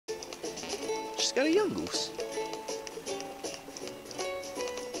She's got a young goose.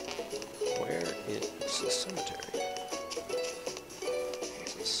 Where is the cemetery?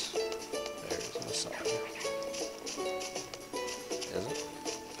 What's this? There's no sign. Is it?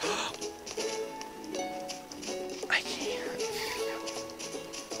 I can't.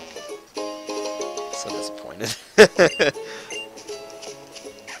 So disappointed.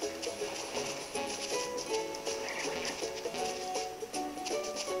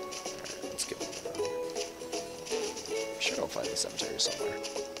 Find the cemetery somewhere.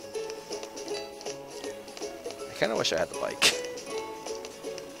 I kind of wish I had the bike.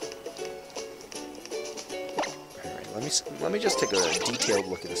 Alright, let me just take a detailed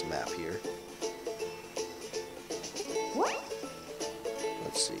look at this map here.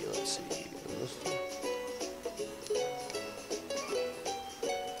 Let's see.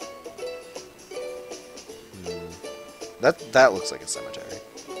 That looks like a cemetery.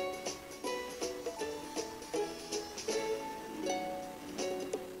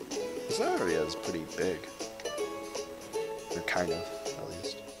 This area is pretty big. Or kind of, at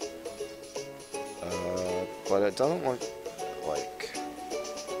least. But it doesn't look like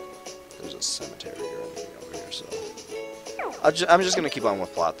there's a cemetery or anything over here, so... I'm just gonna keep on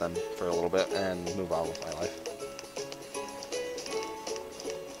with plot then, for a little bit, and move on with my life.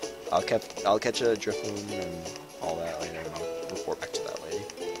 I'll catch a Drifloon and all that later, and I'll report back to that lady.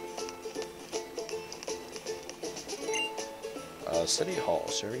 City Hall,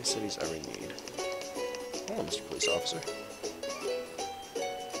 serving city's every need. Hello, Mr. Police Officer.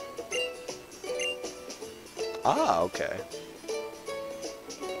 Ah, okay.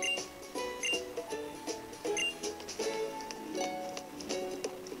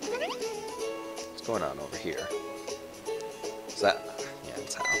 What's going on over here? Is that... yeah,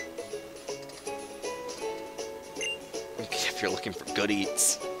 it's how. If you're looking for good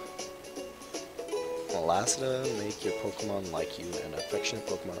eats. Melacida make your Pokemon like you, and affectionate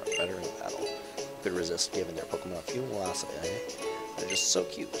Pokemon are better in battle. Could resist giving their Pokemon a few Melacida, eh? They're just so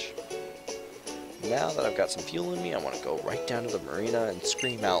cute. Now that I've got some fuel in me, I want to go right down to the marina and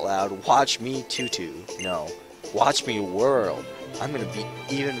scream out loud, "Watch me, Tutu!" No, watch me, world! I'm gonna beat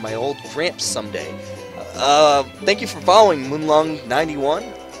even my old Gramps someday. Thank you for following Moonlong91,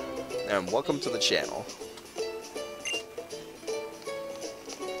 and welcome to the channel.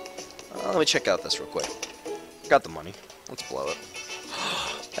 Let me check out this real quick. Got the money. Let's blow it.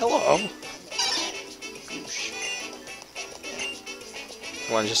 Hello! Goosh.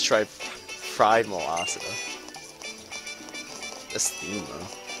 I want to just try fried Melacida. This theme, though.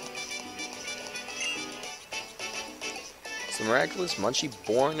 Is the miraculous Munchie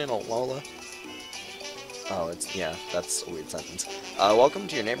born in Alola? Oh, it's... yeah, that's a weird sentence. Welcome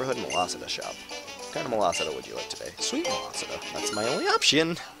to your neighborhood Melacida shop. What kind of Melacida would you like today? Sweet Melacida. That's my only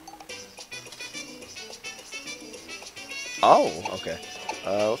option. Oh, okay.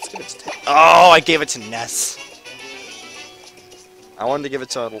 Let's give it to... oh, I gave it to Ness. I wanted to give it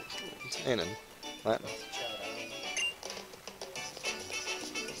to Tannen. What?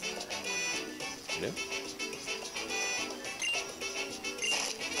 You do?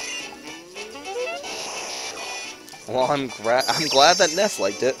 Well, I'm glad that Ness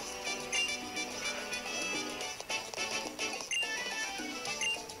liked it.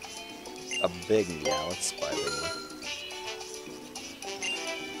 A big meow. Let's buy a big one.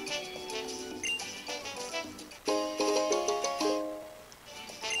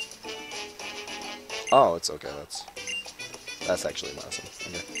 Oh, it's okay. That's actually awesome.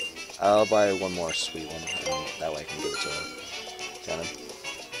 Okay. I'll buy one more sweet one, and that way I can give it to Tannen.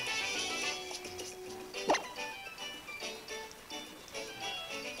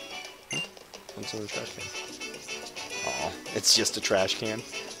 What's in the trash can? Oh, it's just a trash can.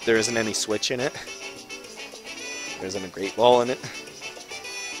 There isn't any Switch in it. There isn't a Great Ball in it.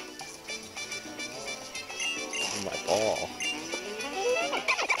 Oh, my ball.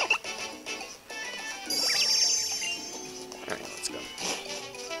 Alright, let's go.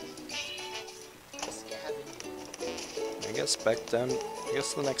 I guess back down. I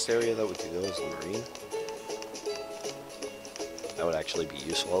guess the next area that we could go is the marine. That would actually be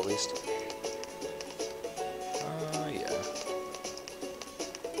useful, at least. Yeah.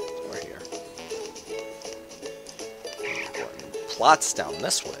 So we're here. Plots down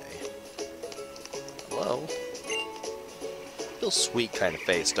this way. Hello? Real sweet kind of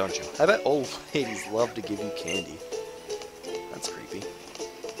face, don't you? I bet old ladies love to give you candy. That's creepy.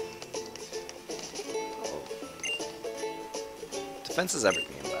 Oh. Defense is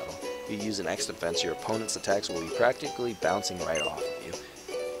everything in battle. If you use an X defense, your opponent's attacks will be practically bouncing right off of you.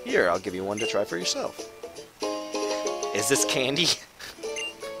 Here, I'll give you one to try for yourself. Is this candy?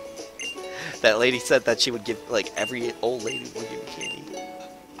 That lady said that she would give, like, every old lady would give you candy.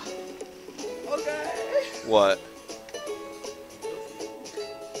 Okay. What?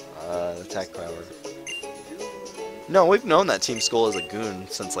 Attack power. No, we've known that Team Skull is a goon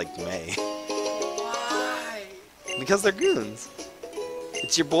since, like, May. Why? Because they're goons.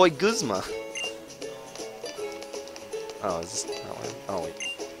 It's your boy Guzma. Oh, is this that one? Oh, wait.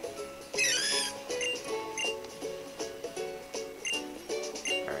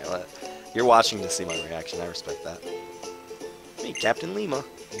 Alright, you're watching to see my reaction. I respect that. Me, Captain Lima.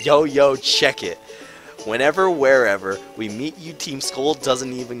 Yo, check it. Whenever, wherever we meet you, Team Skull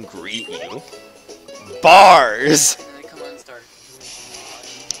doesn't even greet you. Bars! Come on, start.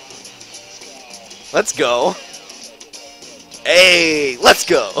 Let's go. Hey, let's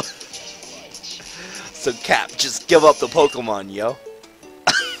go. So Cap, just give up the Pokemon, yo.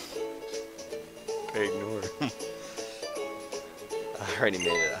 Ignore him. I already made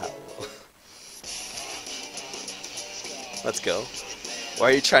it out. Let's go. Why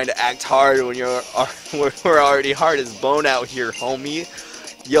are you trying to act hard when we're already hard as bone out here, homie?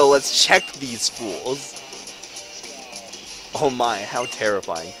 Yo, let's check these fools. Oh my, how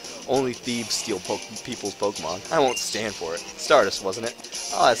terrifying. Only thieves steal people's Pokemon. I won't stand for it. Stardust, wasn't it?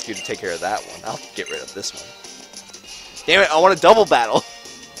 I'll ask you to take care of that one. I'll get rid of this one. Damn it, I want a double battle!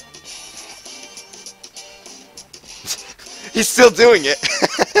 He's still doing it!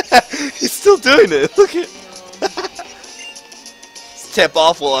 He's still doing it! Look at... Step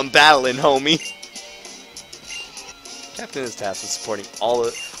off while I'm battling, homie. Captain is tasked with supporting all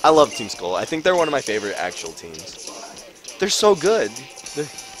of... I love Team Skull. I think they're one of my favorite actual teams. They're so good.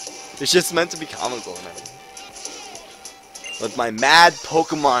 They're just meant to be comical and everything. With my mad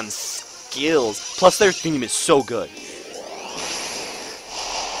Pokemon skills. Plus their theme is so good.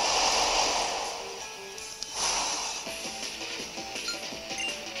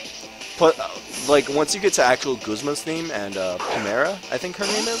 But, like, once you get to actual Guzma's theme and Chimera, I think her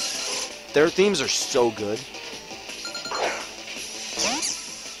name is, their themes are so good.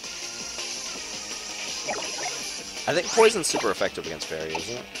 I think Poison's super effective against Fairy,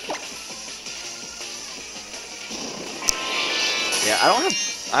 isn't it? Yeah,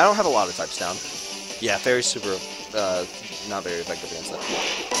 I don't have a lot of types down. Yeah, Fairy's super not very effective against that.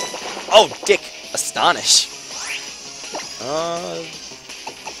 Oh, Dick! Astonish! I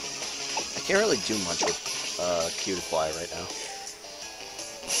can't really do much with Cutiefly right now.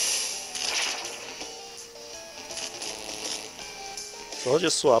 So I'll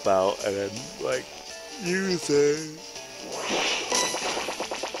just swap out and then, like, use it.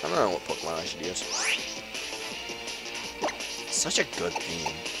 I don't know what Pokemon I should use. Such a good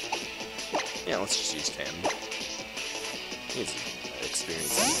theme. Yeah, let's just use Tam. He's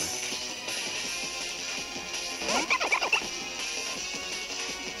experienced anyway.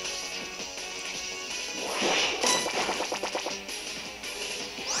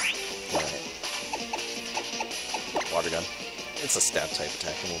 Water gun. It's a stab type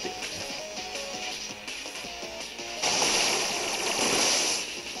attack and we'll be okay.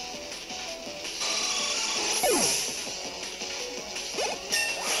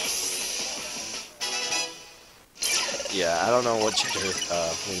 Yeah, I don't know what gender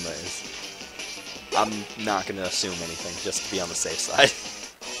Lima is. I'm not gonna assume anything, just to be on the safe side.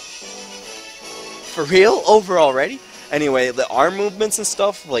 For real? Over already? Anyway, the arm movements and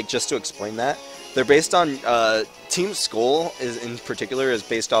stuff, like, just to explain that, they're based on, Team Skull in particular is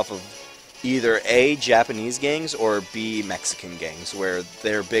based off of either A, Japanese gangs, or B, Mexican gangs, where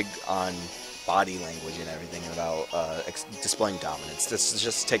they're big on body language and everything about displaying dominance. This is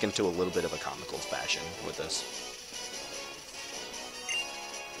just taken to a little bit of a comical fashion with this.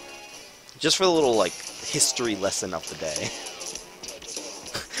 Just for the little, like, history lesson of the day.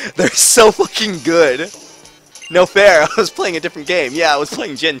 They're so fucking good! No fair, I was playing a different game. Yeah, I was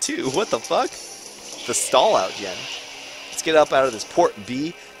playing Gen 2. What the fuck? The stall out gen. Let's get up out of this port,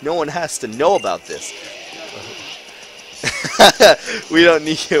 B. No one has to know about this. We don't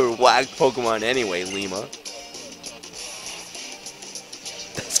need your whack Pokemon anyway, Lima.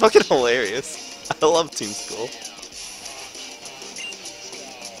 That's fucking hilarious. I love Team Skull.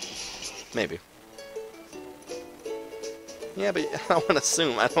 Maybe. Yeah, but I don't want to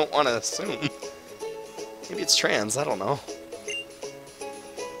assume. I don't want to assume. Maybe it's trans, I don't know.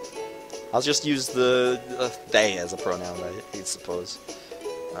 I'll just use the they as a pronoun, I suppose.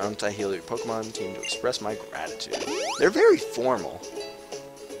 I heal your Pokemon team to express my gratitude. They're very formal.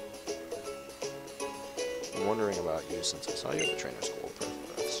 I'm wondering about you since I saw you at the trainer school.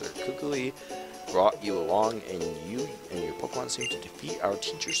 Professor Kukui brought you along, and you and your Pokemon seem to defeat our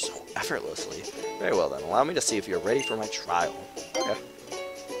teachers so effortlessly. Very well then, allow me to see if you're ready for my trial. Okay.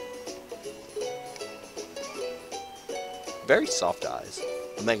 very soft eyes.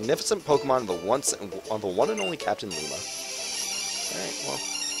 The magnificent Pokemon of the one and only Captain Lima. Alright, well,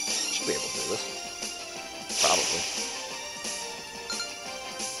 should be able to do this.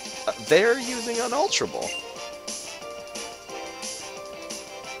 Probably. They're using an Ultra Ball.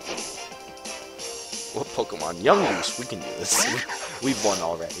 What Pokemon? Young Goose, we can do this. We've won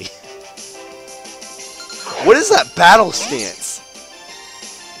already. What is that battle stance?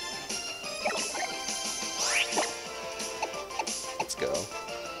 Let's go.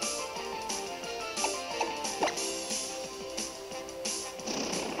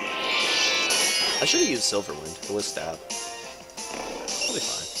 I should have used Silver Wind. It was stab. It'll be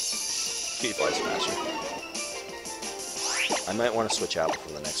fine. Kitty flies faster. I might want to switch out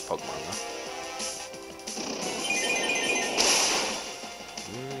for the next Pokemon though.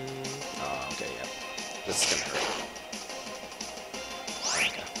 Oh, okay, yeah. This is gonna hurt.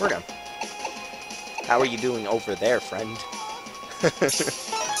 Okay, we're done. How are you doing over there, friend? What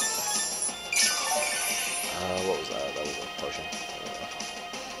was that? That was a potion.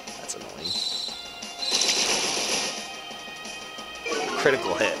 That's annoying.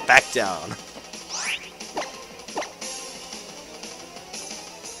 Critical hit. Back down.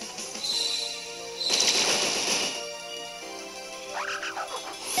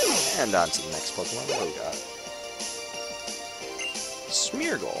 And on to the next Pokemon. What do we got?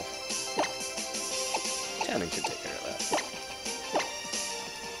 Smeargle. Cannon can take care of that.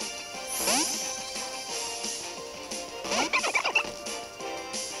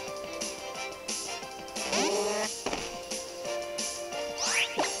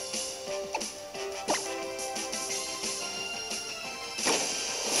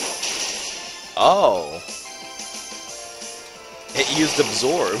 Oh. It used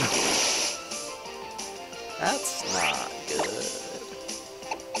Absorb. That's not good.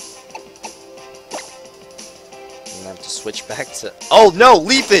 I'm gonna have to switch back to... Oh, no!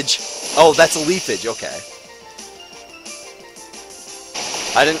 Leafage! Oh, that's a Leafage. Okay.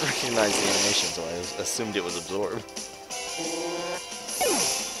 I didn't recognize the animation, so I assumed it was Absorb.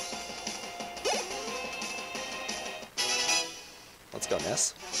 Let's go,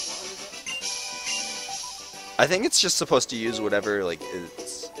 Ness. I think it's just supposed to use whatever, like,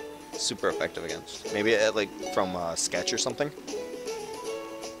 it's super effective against. Maybe, like, from Sketch or something.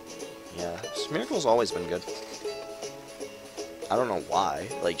 Yeah, Smeargle's always been good. I don't know why,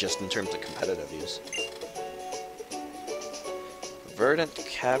 like, just in terms of competitive use. Verdant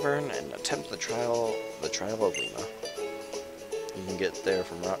Cavern and attempt the trial of Lima. You can get there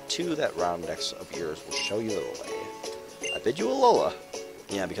from Route 2. That Roundex of yours will show you the way. I bid you Alola.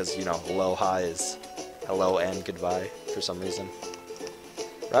 Yeah, because, you know, hello, hi is... hello and goodbye for some reason.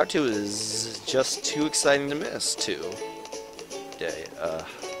 Route 2 is just too exciting to miss, too.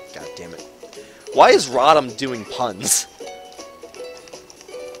 God damn it. Why is Rodham doing puns?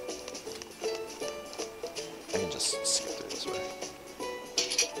 I can just skip through this way.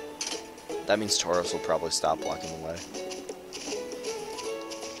 That means Tauros will probably stop blocking the way.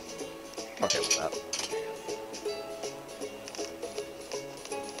 Okay with that.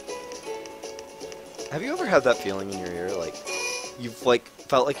 Have you ever had that feeling in your ear, like, you've, like,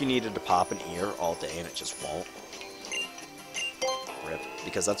 felt like you needed to pop an ear all day and it just won't? Rip.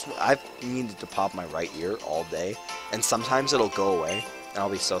 Because that's what I've needed to pop my right ear all day, and sometimes it'll go away, and I'll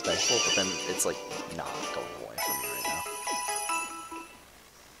be so thankful, but then it's, like, not going away from me right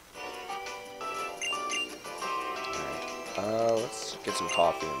now. Alright, let's get some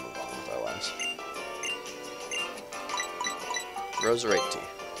coffee and move on with our lives. Roserade tea.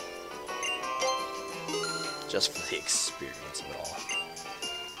 Just for the experience of it all.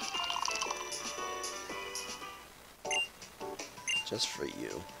 Just for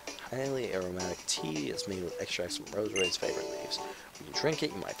you. Highly aromatic tea is made with extracts from Roserade's favorite leaves. When you drink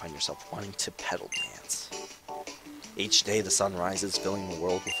it, you might find yourself wanting to pedal dance. Each day the sun rises, filling the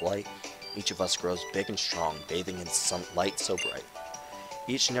world with light. Each of us grows big and strong, bathing in sunlight so bright.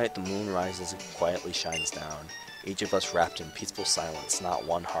 Each night the moon rises and quietly shines down. Each of us wrapped in peaceful silence, not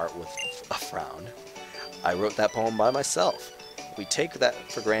one heart with a frown. I wrote that poem by myself. We take that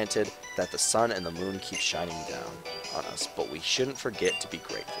for granted that the sun and the moon keep shining down on us, but we shouldn't forget to be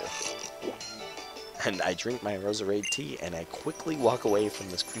grateful. And I drink my Roserade tea, and I quickly walk away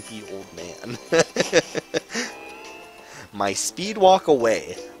from this creepy old man. My speed walk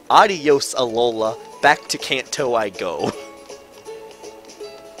away. Adios, Alola. Back to Kanto I go.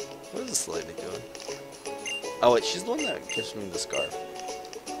 What is this lady doing? Oh, wait, she's the one that gives me the scarf.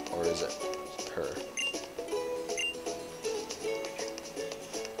 Or is it her?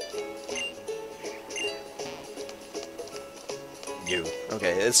 You.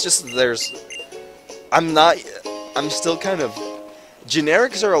 Okay, it's just there's... I'm not... I'm still kind of...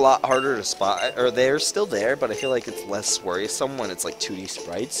 Generics are a lot harder to spot, or they're still there, but I feel like it's less worrisome when it's like 2D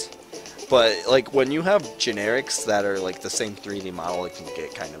sprites. But like when you have generics that are like the same 3D model, it can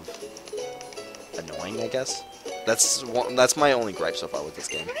get kind of annoying, I guess. That's my only gripe so far with this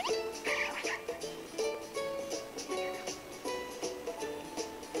game.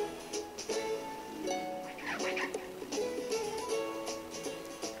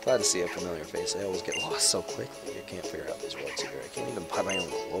 Glad to see a familiar face. I always get lost so quickly. I can't figure out these worlds here. I can't even buy my own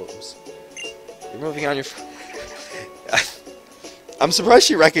clothes. You're moving on your... I'm surprised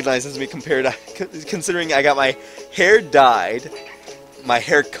she recognizes me considering I got my hair dyed, my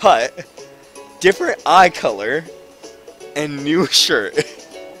hair cut, different eye color, and new shirt.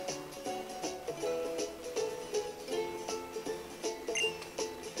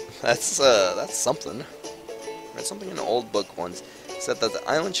 That's something. I read something in an old book once. It said that the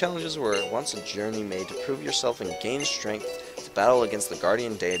island challenges were once a journey made to prove yourself and gain strength to battle against the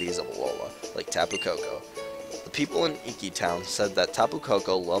guardian deities of Alola, like Tapu Koko. The people in Iki Town said that Tapu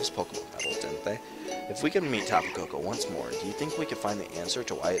Koko loves Pokemon battles, didn't they? If we could meet Tapu Koko once more, do you think we could find the answer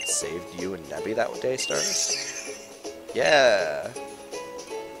to why it saved you and Nebby that day, Stardust? Yeah.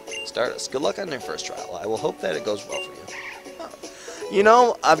 Stardust, good luck on your first trial. I will hope that it goes well for you. Oh. You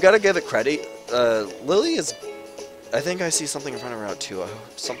know, I've got to give it credit. Lily is... I think I see something in front of Route 2.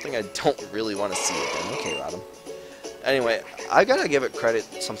 Something I don't really want to see again. Okay, Rodham. Anyway, I gotta give it credit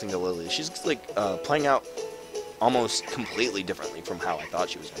something to Lily. She's like playing out almost completely differently from how I thought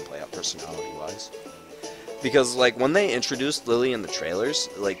she was gonna play out personality-wise. Because like when they introduced Lily in the trailers,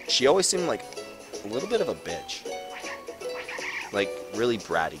 like she always seemed like a little bit of a bitch, like really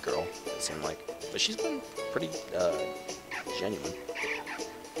bratty girl. It seemed like, but she's been pretty genuine.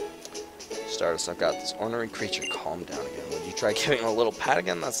 Stardust, I've got this ornery creature. Calm down again. Would you try giving him a little pat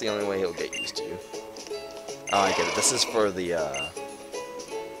again? That's the only way he'll get used to you. Oh, I get it. This is for the,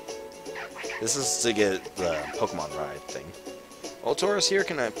 this is to get the Pokemon ride thing. Well, Taurus here,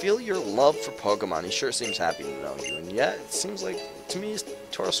 can I feel your love for Pokemon? He sure seems happy to know you. And yet, it seems like, to me,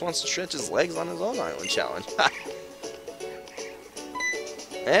 Taurus wants to stretch his legs on his own island challenge.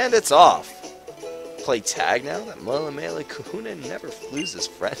 And it's off. Play tag now? That Mele Kahuna never flews his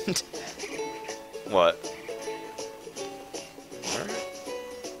friend. What?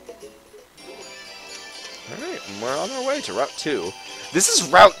 Alright, we're on our way to Route 2. This is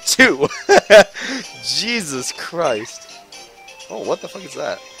Route 2! Jesus Christ. Oh, what the fuck is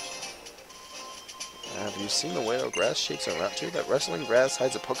that? Have you seen the way our grass shakes on Route 2? That wrestling grass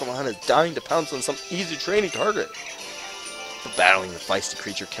hides a Pokemon is dying to pounce on some easy training target. But battling the feisty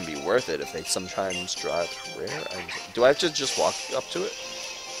creature can be worth it if they sometimes drive rare. Do I have to just walk up to it?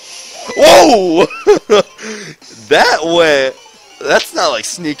 Whoa! That went... That's not like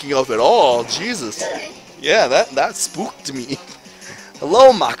sneaking up at all. Jesus. Yeah, that spooked me.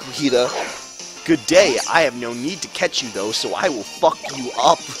 Hello, Makuhita. Good day. I have no need to catch you, though, so I will fuck you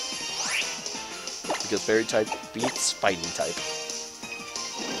up. Because fairy type beats fighting type.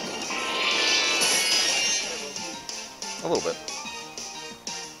 A little bit.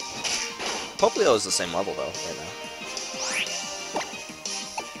 Poplio is the same level, though, right now.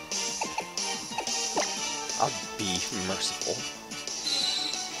 I'll be merciful.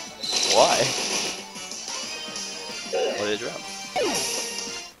 Why? What did it drop?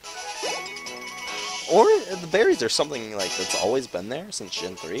 Or the berries are something like that's always been there since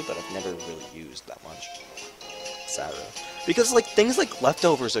Gen 3, but I've never really used that much. Sad. Because like things like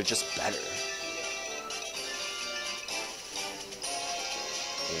leftovers are just better.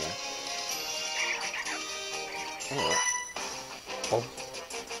 Yeah. Oh.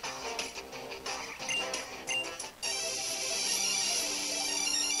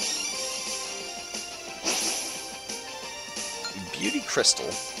 Beauty Crystal.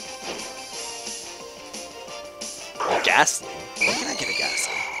 A Ghastly? Where can I get a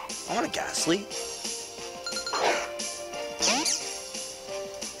Ghastly? I want a Ghastly.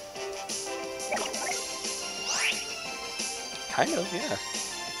 Kind of, yeah.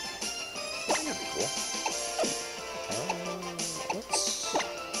 That'd be cool.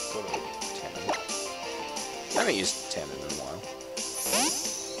 Let's go to Tannen. I haven't used Tannen in a while.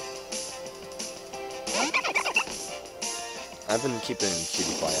 I've been keeping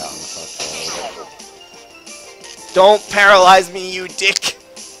PewDiePie out on the fuck for a little bit. Don't paralyze me, you dick!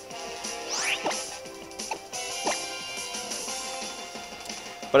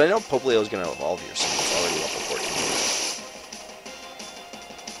 But I know Poplio's gonna evolve here soon. It's already level 14.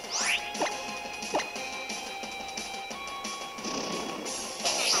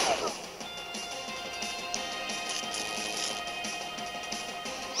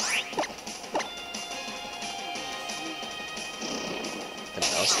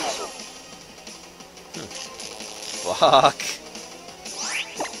 else. Fuck.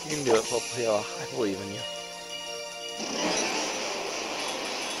 You can do it, Poplio. I believe in you.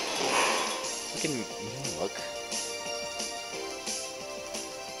 You can look.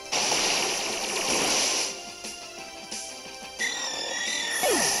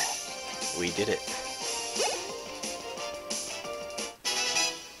 We did it.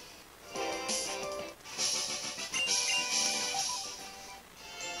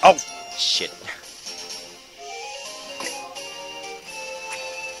 Oh, shit.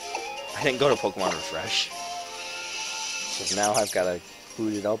 I didn't go to Pokemon Refresh. So now I've got to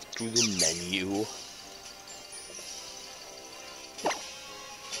boot it up through the menu.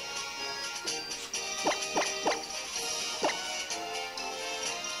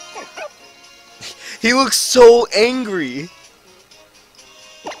 He looks so angry!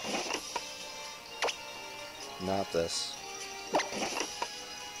 Not this.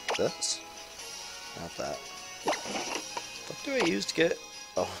 This? Not that. What do I use to get...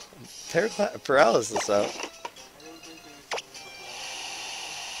 Oh, paralysis out.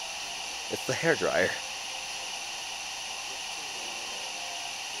 It's the hairdryer.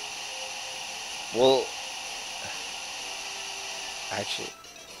 Well... Actually...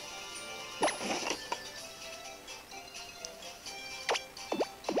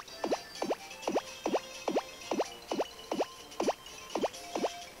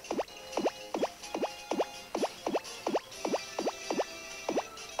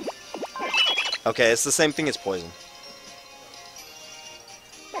 Okay, it's the same thing as poison.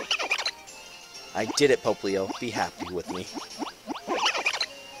 I did it, Poplio. Be happy with me.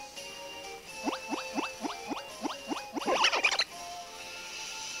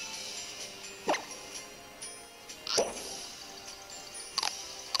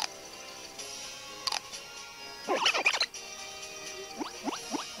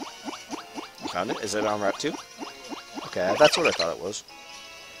 Found it? Is it on Route 2? Okay, that's what I thought it was.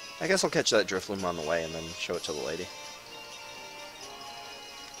 I guess I'll catch that Drifloon on the way and then show it to the lady.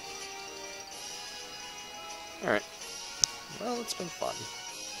 Alright. Well, it's been fun.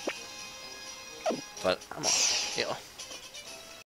 But I'm off. Yeah.